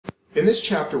In this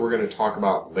chapter, we're going to talk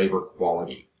about labor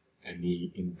quality and the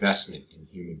investment in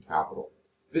human capital.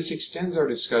 This extends our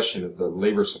discussion of the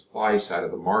labor supply side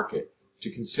of the market to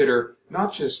consider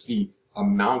not just the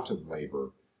amount of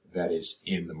labor that is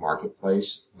in the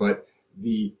marketplace, but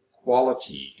the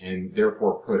quality and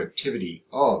therefore productivity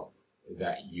of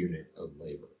that unit of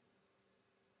labor.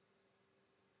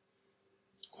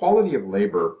 Quality of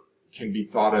labor can be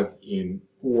thought of in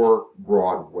four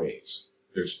broad ways.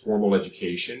 There's formal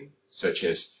education, such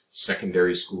as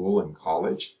secondary school and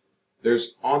college.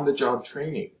 There's on-the-job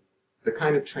training, the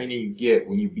kind of training you get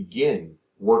when you begin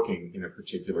working in a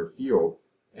particular field,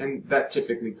 and that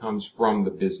typically comes from the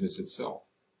business itself.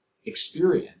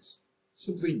 Experience,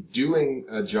 simply doing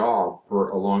a job for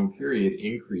a long period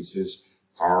increases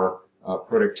our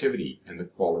productivity and the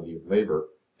quality of labor.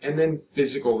 And then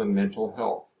physical and mental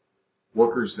health.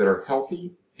 Workers that are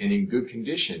healthy and in good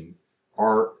condition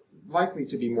are likely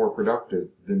to be more productive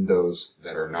than those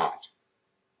that are not.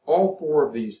 All four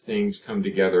of these things come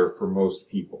together for most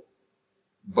people,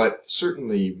 but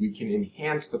certainly we can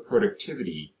enhance the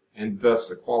productivity and thus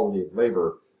the quality of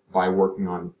labor by working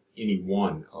on any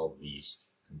one of these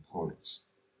components.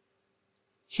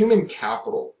 Human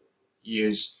capital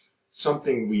is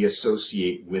something we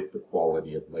associate with the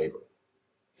quality of labor.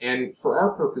 And for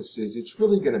our purposes, it's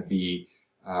really going to be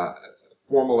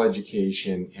formal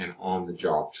education and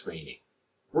on-the-job training.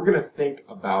 We're going to think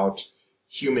about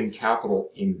human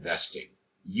capital investing.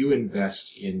 You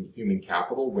invest in human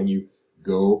capital when you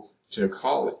go to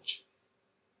college.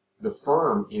 The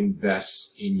firm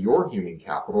invests in your human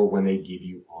capital when they give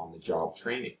you on-the-job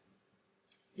training.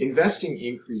 Investing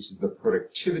increases the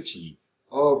productivity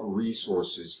of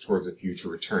resources towards a future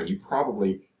return. You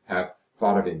probably have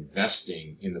thought of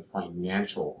investing in the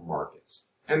financial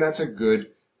markets, and that's a good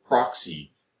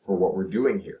proxy for what we're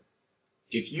doing here.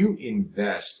 If you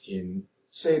invest in,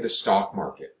 say, the stock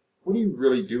market, what are you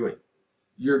really doing?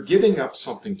 You're giving up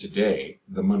something today,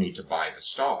 the money to buy the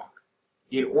stock,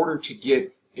 in order to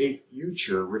get a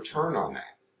future return on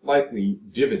that, likely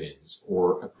dividends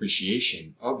or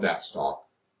appreciation of that stock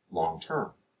long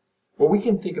term. Well, we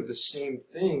can think of the same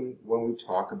thing when we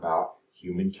talk about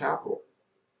human capital.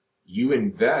 You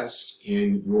invest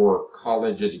in your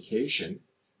college education,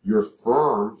 your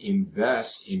firm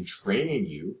invests in training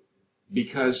you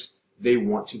because they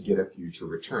want to get a future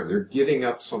return. They're giving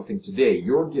up something today.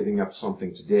 You're giving up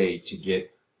something today to get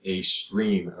a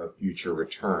stream of future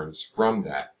returns from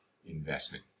that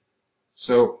investment.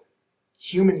 So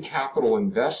human capital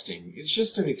investing is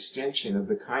just an extension of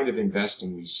the kind of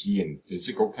investing we see in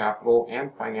physical capital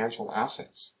and financial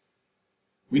assets.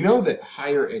 We know that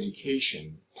higher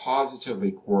education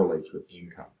positively correlates with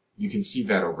income. You can see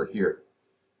that over here.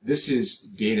 This is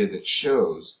data that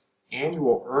shows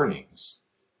annual earnings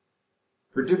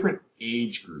for different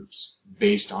age groups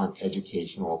based on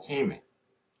educational attainment.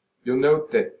 You'll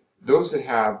note that those that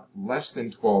have less than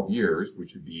 12 years,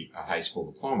 which would be a high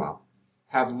school diploma,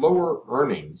 have lower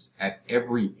earnings at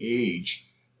every age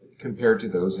compared to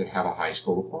those that have a high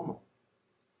school diploma.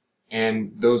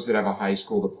 And those that have a high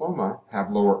school diploma have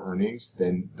lower earnings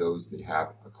than those that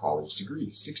have a college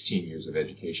degree, 16 years of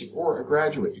education, or a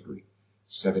graduate degree,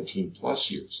 17 plus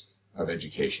years of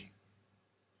education.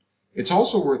 It's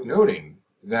also worth noting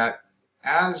that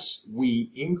as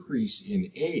we increase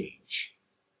in age,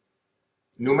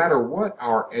 no matter what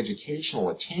our educational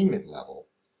attainment level,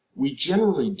 we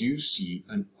generally do see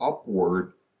an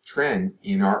upward trend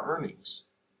in our earnings,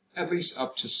 at least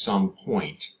up to some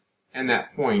point. And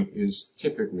that point is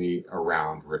typically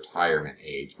around retirement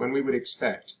age, when we would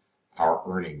expect our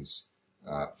earnings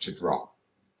to drop.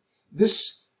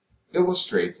 This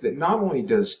illustrates that not only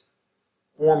does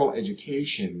formal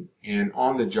education and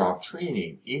on-the-job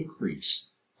training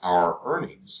increase our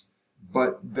earnings,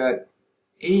 but that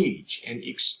age and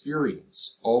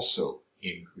experience also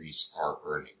increase our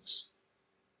earnings.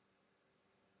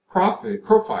 Profit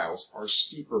profiles are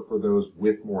steeper for those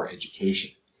with more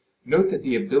education. Note that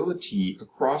the ability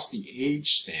across the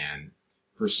age span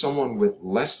for someone with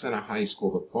less than a high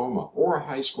school diploma or a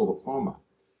high school diploma,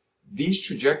 these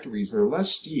trajectories are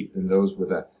less steep than those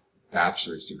with a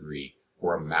bachelor's degree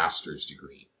or a master's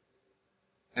degree.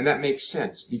 And that makes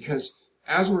sense because,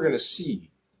 as we're going to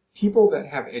see, people that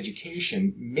have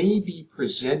education may be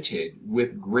presented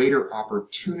with greater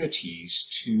opportunities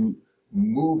to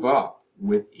move up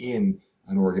within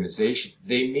an organization.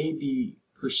 They may be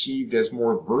perceived as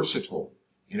more versatile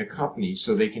in a company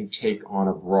so they can take on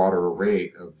a broader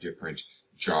array of different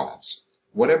jobs.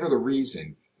 Whatever the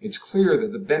reason, it's clear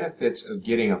that the benefits of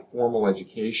getting a formal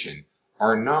education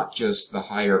are not just the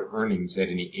higher earnings at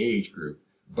any age group,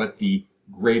 but the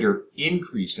greater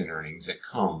increase in earnings that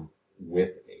come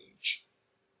with age.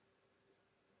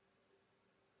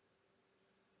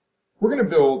 We're going to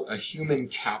build a human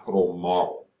capital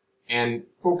model and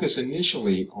focus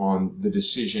initially on the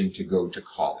decision to go to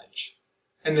college.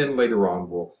 And then later on,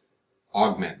 we'll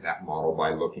augment that model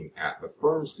by looking at the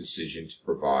firm's decision to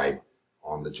provide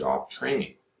on-the-job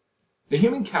training. The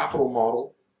human capital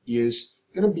model is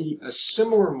going to be a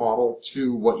similar model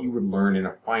to what you would learn in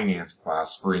a finance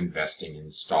class for investing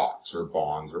in stocks or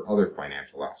bonds or other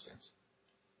financial assets.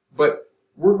 But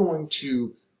we're going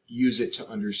to use it to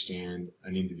understand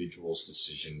an individual's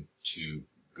decision to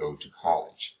go to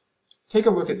college. Take a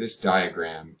look at this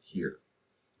diagram here.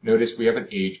 Notice we have an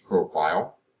age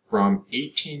profile from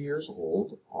 18 years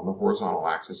old on the horizontal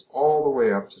axis all the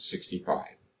way up to 65.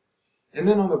 And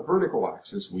then on the vertical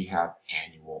axis, we have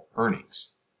annual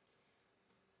earnings.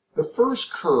 The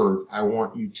first curve I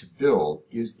want you to build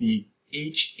is the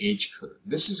HH curve.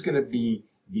 This is going to be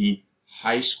the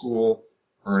high school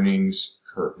earnings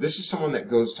curve. This is someone that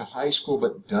goes to high school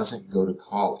but doesn't go to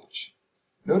college.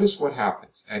 Notice what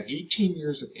happens. At 18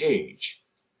 years of age,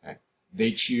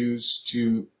 they choose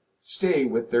to stay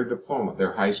with their diploma,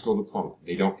 their high school diploma.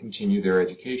 They don't continue their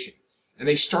education. And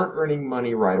they start earning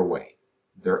money right away.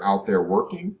 They're out there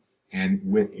working, and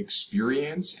with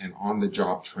experience and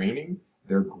on-the-job training,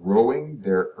 they're growing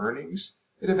their earnings.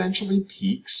 It eventually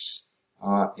peaks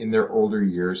in their older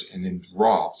years and then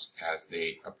drops as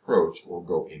they approach or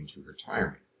go into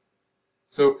retirement.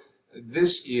 So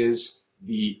this is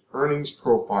the earnings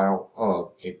profile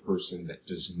of a person that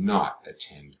does not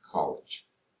attend college.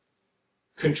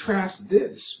 Contrast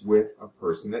this with a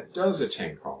person that does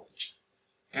attend college.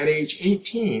 At age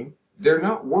 18, they're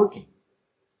not working,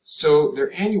 so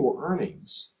their annual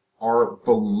earnings are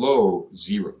below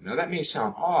zero. Now that may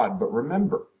sound odd, but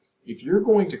remember, if you're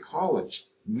going to college,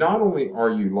 not only are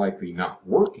you likely not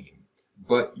working,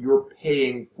 but you're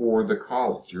paying for the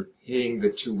college, you're paying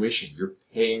the tuition, you're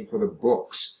paying for the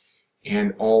books,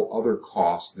 and all other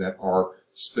costs that are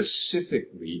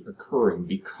specifically occurring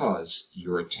because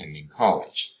you're attending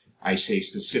college. I say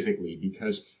specifically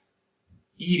because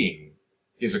eating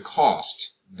is a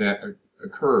cost that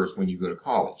occurs when you go to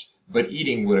college, but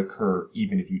eating would occur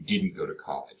even if you didn't go to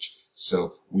college.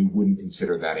 So we wouldn't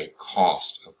consider that a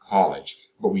cost of college,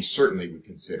 but we certainly would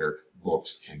consider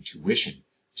books and tuition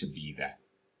to be that.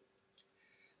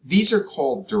 These are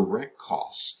called direct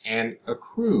costs and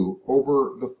accrue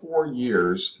over the 4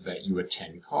 years that you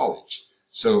attend college.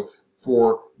 So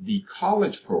for the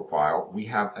college profile, we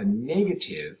have a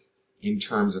negative in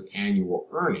terms of annual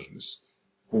earnings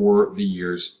for the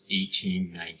years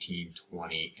 18, 19,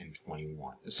 20, and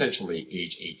 21. Essentially,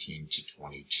 age 18 to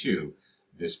 22,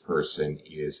 this person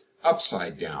is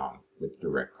upside down with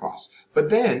direct costs. But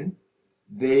then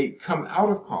they come out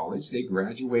of college, they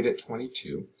graduate at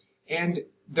 22, and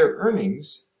their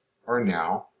earnings are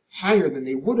now higher than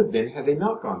they would have been had they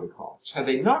not gone to college. Had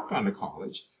they not gone to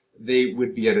college, they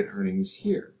would be at an earnings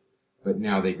here. But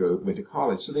now they went to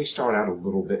college, so they start out a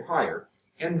little bit higher.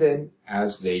 And then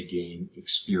as they gain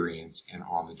experience and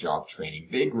on-the-job training,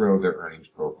 they grow their earnings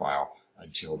profile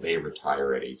until they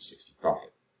retire at age 65.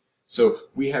 So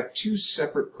we have two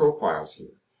separate profiles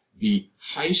here. The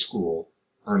high school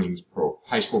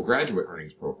graduate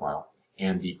earnings profile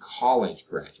and the college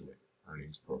graduate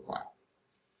earnings profile.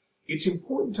 It's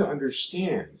important to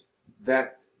understand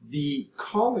that the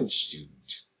college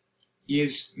student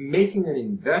is making an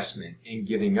investment and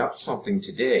giving up something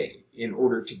today in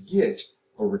order to get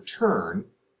a return,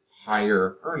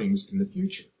 higher earnings in the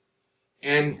future.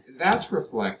 And that's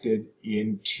reflected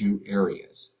in two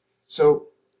areas. So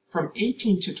from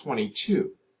 18 to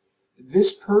 22,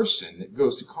 this person that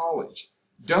goes to college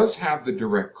does have the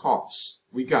direct costs.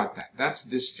 We got that. That's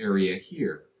this area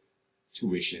here,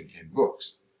 tuition and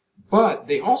books. But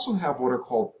they also have what are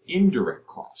called indirect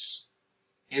costs.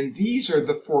 And these are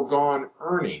the foregone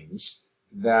earnings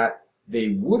that they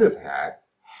would have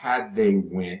had they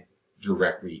went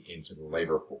directly into the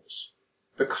labor force.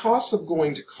 The cost of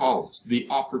going to college, the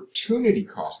opportunity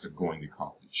cost of going to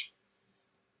college,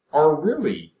 are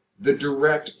really the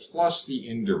direct plus the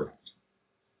indirect.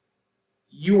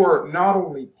 You are not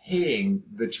only paying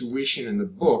the tuition and the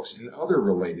books and other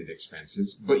related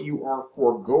expenses, but you are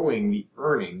foregoing the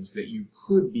earnings that you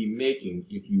could be making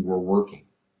if you were working.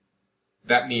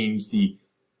 That means the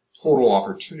total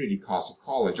opportunity costs of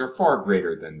college are far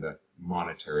greater than the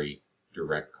monetary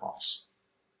direct costs.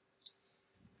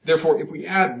 Therefore, if we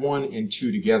add 1 and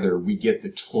 2 together, we get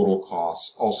the total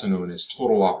costs, also known as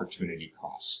total opportunity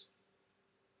costs.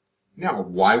 Now,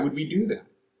 why would we do that?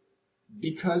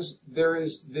 Because there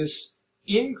is this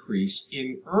increase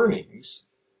in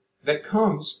earnings that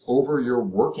comes over your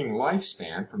working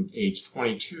lifespan from age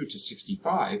 22 to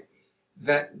 65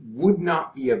 that would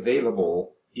not be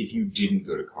available if you didn't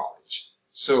go to college.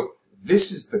 So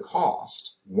this is the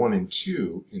cost, 1 and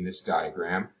 2 in this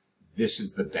diagram. This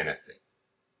is the benefit,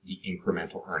 the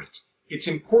incremental earnings. It's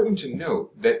important to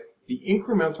note that the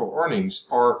incremental earnings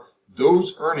are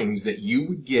those earnings that you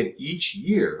would get each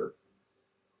year,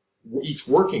 each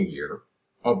working year,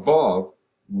 above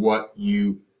what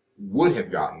you would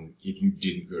have gotten if you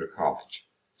didn't go to college.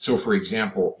 So for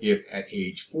example, if at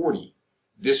age 40,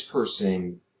 this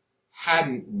person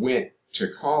hadn't went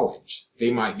to college,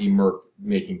 they might be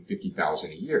making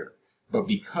 $50,000 a year. But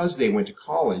because they went to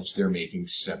college, they're making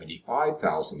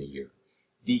 $75,000 a year.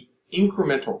 The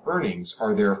incremental earnings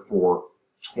are therefore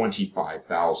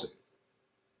 $25,000.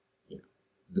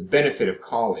 The benefit of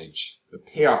college, the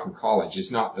payoff from college,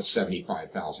 is not the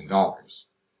 $75,000.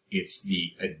 It's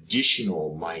the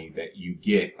additional money that you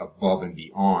get above and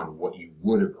beyond what you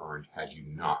would have earned had you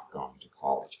not gone to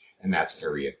college. And that's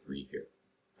area 3 here.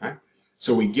 Okay?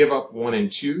 So we give up 1 and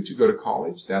 2 to go to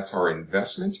college. That's our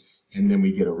investment. And then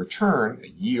we get a return, a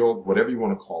yield, whatever you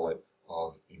want to call it,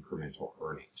 of incremental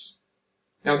earnings.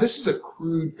 Now, this is a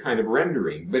crude kind of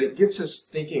rendering, but it gets us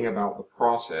thinking about the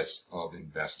process of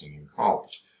investing in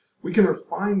college. We can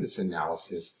refine this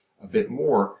analysis a bit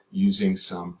more using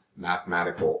some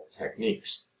mathematical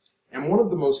techniques. And one of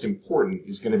the most important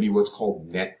is going to be what's called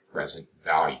net present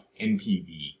value,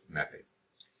 NPV method.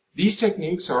 These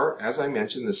techniques are, as I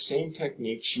mentioned, the same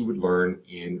techniques you would learn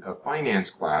in a finance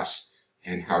class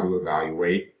and how to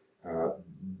evaluate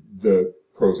the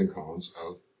pros and cons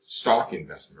of stock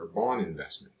investment or bond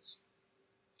investments.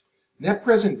 Net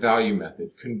present value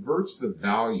method converts the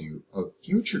value of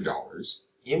future dollars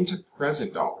into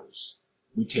present dollars.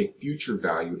 We take future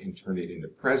value and turn it into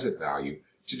present value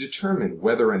to determine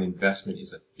whether an investment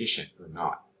is efficient or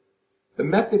not. The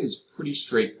method is pretty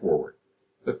straightforward.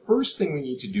 The first thing we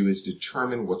need to do is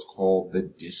determine what's called the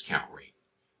discount rate.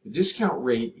 The discount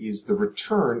rate is the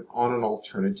return on an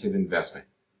alternative investment.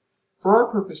 For our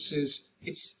purposes,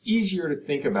 it's easier to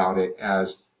think about it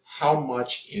as how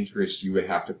much interest you would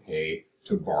have to pay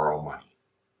to borrow money.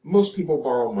 Most people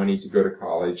borrow money to go to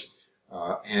college,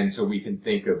 and so we can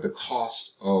think of the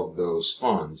cost of those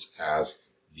funds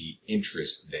as the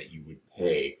interest that you would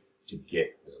pay to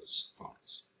get those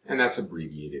funds. And that's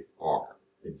abbreviated R,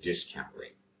 the discount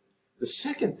rate. The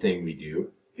second thing we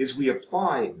do is we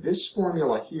apply this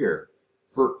formula here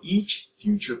for each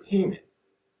future payment.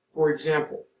 For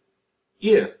example,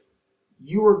 if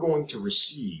you are going to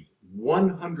receive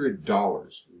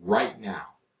 $100 right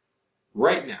now,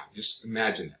 just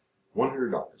imagine that,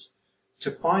 $100.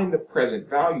 To find the present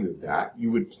value of that,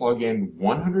 you would plug in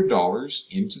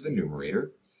 $100 into the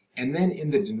numerator, and then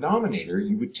in the denominator,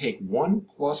 you would take 1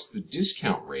 plus the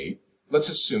discount rate. Let's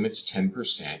assume it's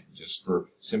 10% just for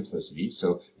simplicity.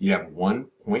 So you have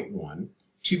 1.1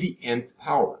 to the nth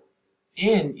power.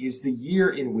 N is the year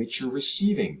in which you're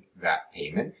receiving that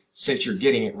payment. Since you're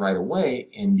getting it right away,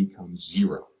 N becomes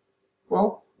 0.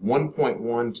 Well,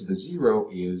 1.1 to the 0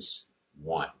 is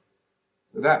 1.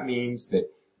 So that means that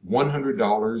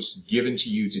 $100 given to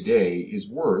you today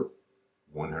is worth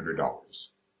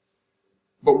 $100.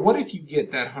 But what if you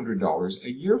get that $100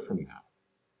 a year from now?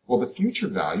 Well, the future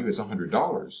value is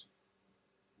 $100.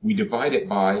 We divide it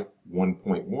by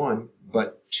 1.1,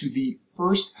 but to the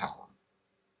first power.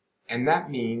 And that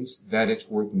means that it's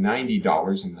worth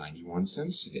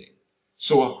 $90.91 today.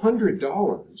 So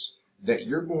 $100 that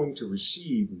you're going to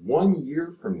receive 1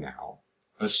 year from now,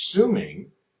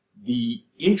 assuming the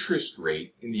interest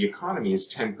rate in the economy is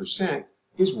 10%,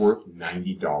 is worth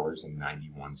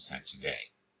 $90.91 today.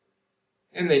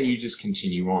 And then you just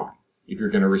continue on. If you're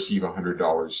going to receive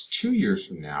 $100 2 years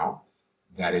from now,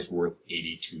 that is worth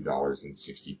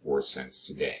 $82.64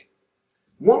 today.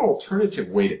 One alternative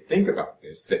way to think about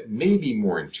this that may be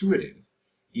more intuitive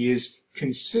is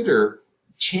consider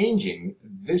changing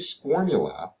this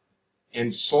formula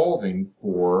and solving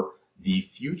for the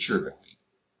future value.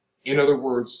 In other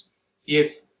words,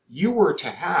 if you were to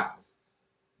have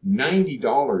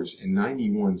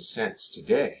 $90.91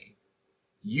 today,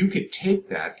 you could take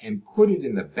that and put it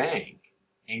in the bank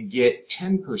and get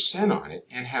 10% on it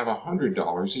and have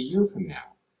 $100 a year from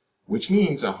now, which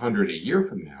means $100 a year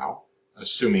from now,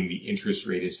 assuming the interest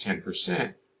rate is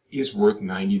 10%, is worth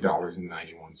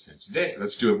 $90.91 today.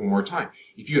 Let's do it one more time.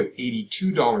 If you have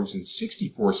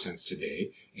 $82.64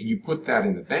 today and you put that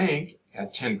in the bank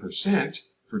at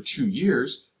 10% for 2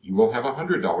 years, you will have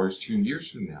 $100 2 years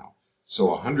from now.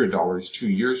 So $100 2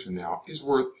 years from now is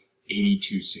worth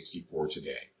 $82.64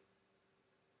 today.